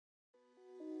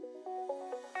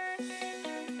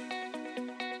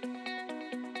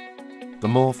The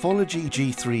Morphologi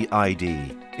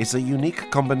G3-ID is a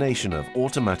unique combination of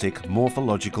automatic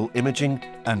morphological imaging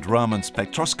and Raman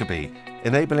spectroscopy,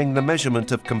 enabling the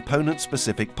measurement of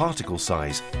component-specific particle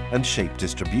size and shape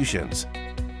distributions.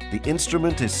 The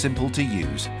instrument is simple to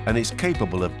use and is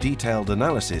capable of detailed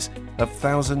analysis of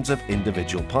thousands of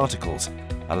individual particles,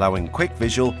 allowing quick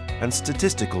visual and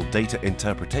statistical data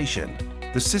interpretation.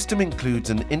 The system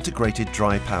includes an integrated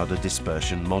dry powder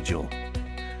dispersion module.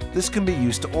 This can be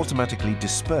used to automatically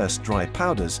disperse dry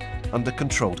powders under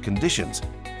controlled conditions,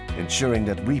 ensuring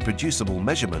that reproducible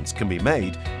measurements can be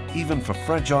made even for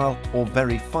fragile or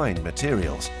very fine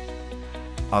materials.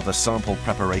 Other sample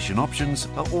preparation options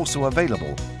are also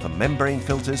available for membrane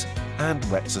filters and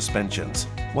wet suspensions.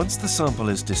 Once the sample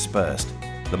is dispersed,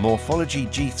 the Morphologi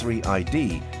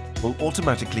G3-ID will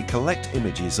automatically collect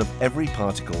images of every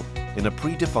particle in a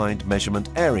predefined measurement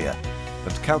area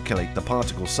and calculate the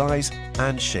particle size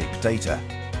and shape data.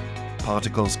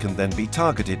 Particles can then be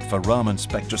targeted for Raman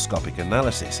spectroscopic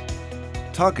analysis.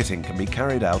 Targeting can be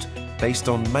carried out based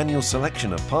on manual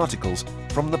selection of particles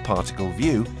from the particle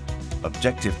view,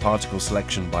 objective particle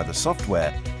selection by the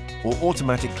software, or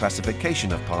automatic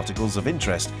classification of particles of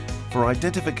interest for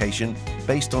identification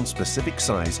based on specific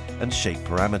size and shape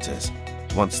parameters.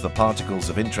 Once the particles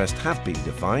of interest have been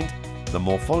defined, the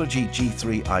Morphologi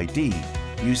G3-ID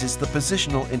uses the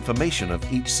positional information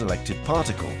of each selected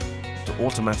particle to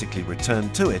automatically return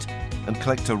to it and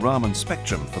collect a Raman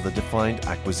spectrum for the defined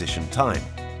acquisition time.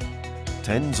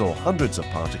 Tens or hundreds of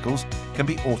particles can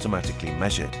be automatically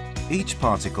measured. Each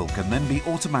particle can then be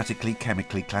automatically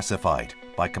chemically classified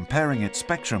by comparing its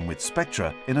spectrum with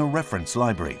spectra in a reference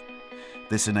library.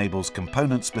 This enables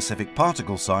component-specific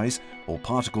particle size or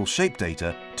particle shape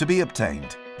data to be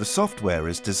obtained. The software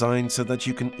is designed so that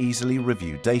you can easily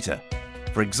review data.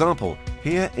 For example,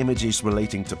 here images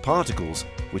relating to particles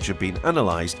which have been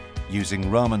analyzed using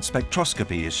Raman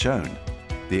spectroscopy is shown.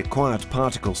 The acquired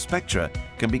particle spectra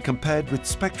can be compared with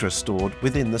spectra stored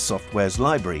within the software's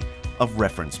library of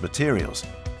reference materials.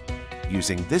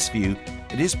 Using this view,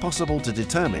 it is possible to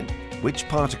determine which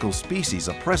particle species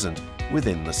are present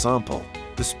within the sample.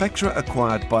 The spectra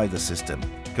acquired by the system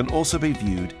can also be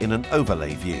viewed in an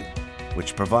overlay view,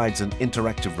 which provides an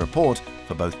interactive report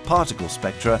for both particle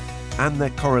spectra and their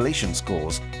correlation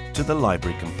scores to the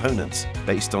library components.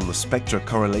 Based on the spectra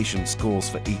correlation scores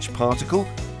for each particle,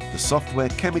 the software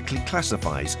chemically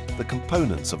classifies the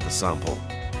components of the sample.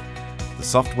 The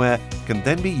software can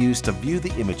then be used to view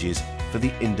the images for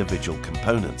the individual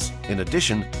components. In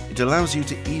addition, it allows you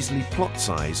to easily plot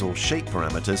size or shape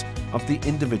parameters of the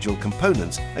individual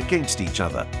components against each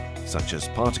other, such as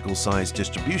particle size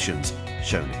distributions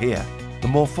shown here. The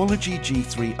Morphologi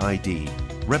G3-ID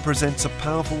represents a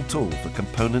powerful tool for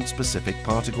component-specific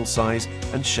particle size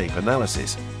and shape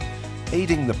analysis,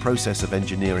 aiding the process of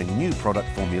engineering new product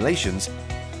formulations,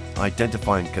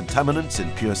 identifying contaminants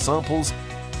in pure samples,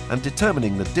 and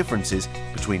determining the differences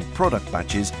between product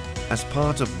batches as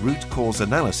part of root cause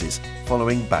analysis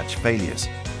following batch failures.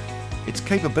 Its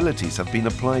capabilities have been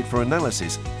applied for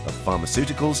analysis of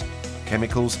pharmaceuticals,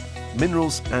 chemicals,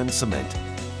 minerals and cement,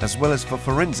 as well as for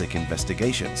forensic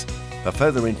investigations. For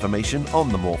further information on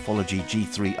the Morphologi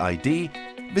G3-ID,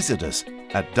 visit us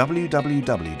at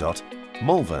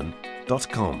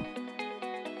www.malvern.com.